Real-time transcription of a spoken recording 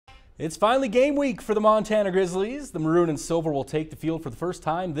It's finally game week for the Montana Grizzlies. The maroon and silver will take the field for the first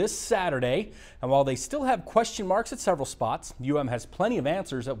time this Saturday. And while they still have question marks at several spots, UM has plenty of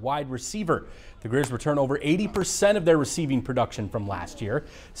answers at wide receiver. The Grizz return over 80% of their receiving production from last year.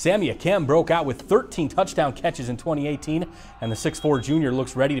 Sammy Akem broke out with 13 touchdown catches in 2018, and the 6'4 junior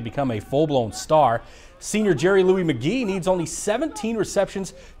looks ready to become a full-blown star. Senior Jerry Louis McGee needs only 17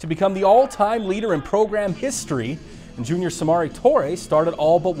 receptions to become the all-time leader in program history. And junior Samari Torres started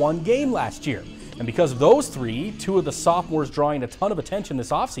all but one game last year. And because of those three, two of the sophomores drawing a ton of attention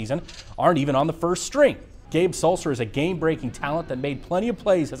this offseason aren't even on the first string. Gabe Sulcer is a game-breaking talent that made plenty of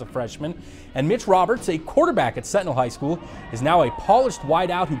plays as a freshman. And Mitch Roberts, a quarterback at Sentinel High School, is now a polished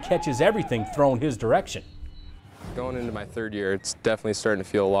wideout who catches everything thrown his direction. Going into my third year, it's definitely starting to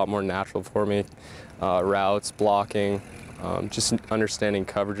feel a lot more natural for me. Routes, blocking, just understanding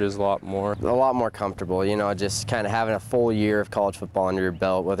coverages a lot more comfortable, you know, just kind of having a full year of college football under your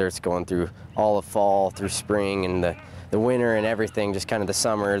belt, whether it's going through all of fall, through spring, and the winter and everything, just kind of the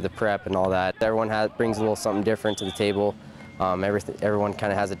summer, the prep and all that. Everyone brings a little something different to the table. Everyone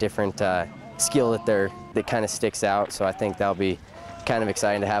kind of has a different skill that kind of sticks out, so I think that'll be kind of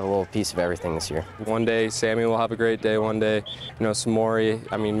exciting to have a little piece of everything this year. One day Sammy will have a great day, one day, you know, Samori,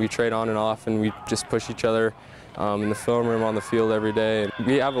 I mean, we trade on and off and we just push each other in the film room, on the field every day. And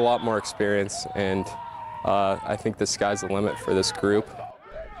we have a lot more experience, and I think the sky's the limit for this group.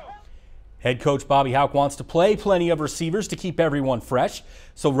 Head coach Bobby Houck wants to play plenty of receivers to keep everyone fresh.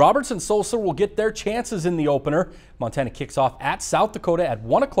 So Roberts and Sulcer will get their chances in the opener. Montana kicks off at South Dakota at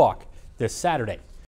 1 o'clock this Saturday.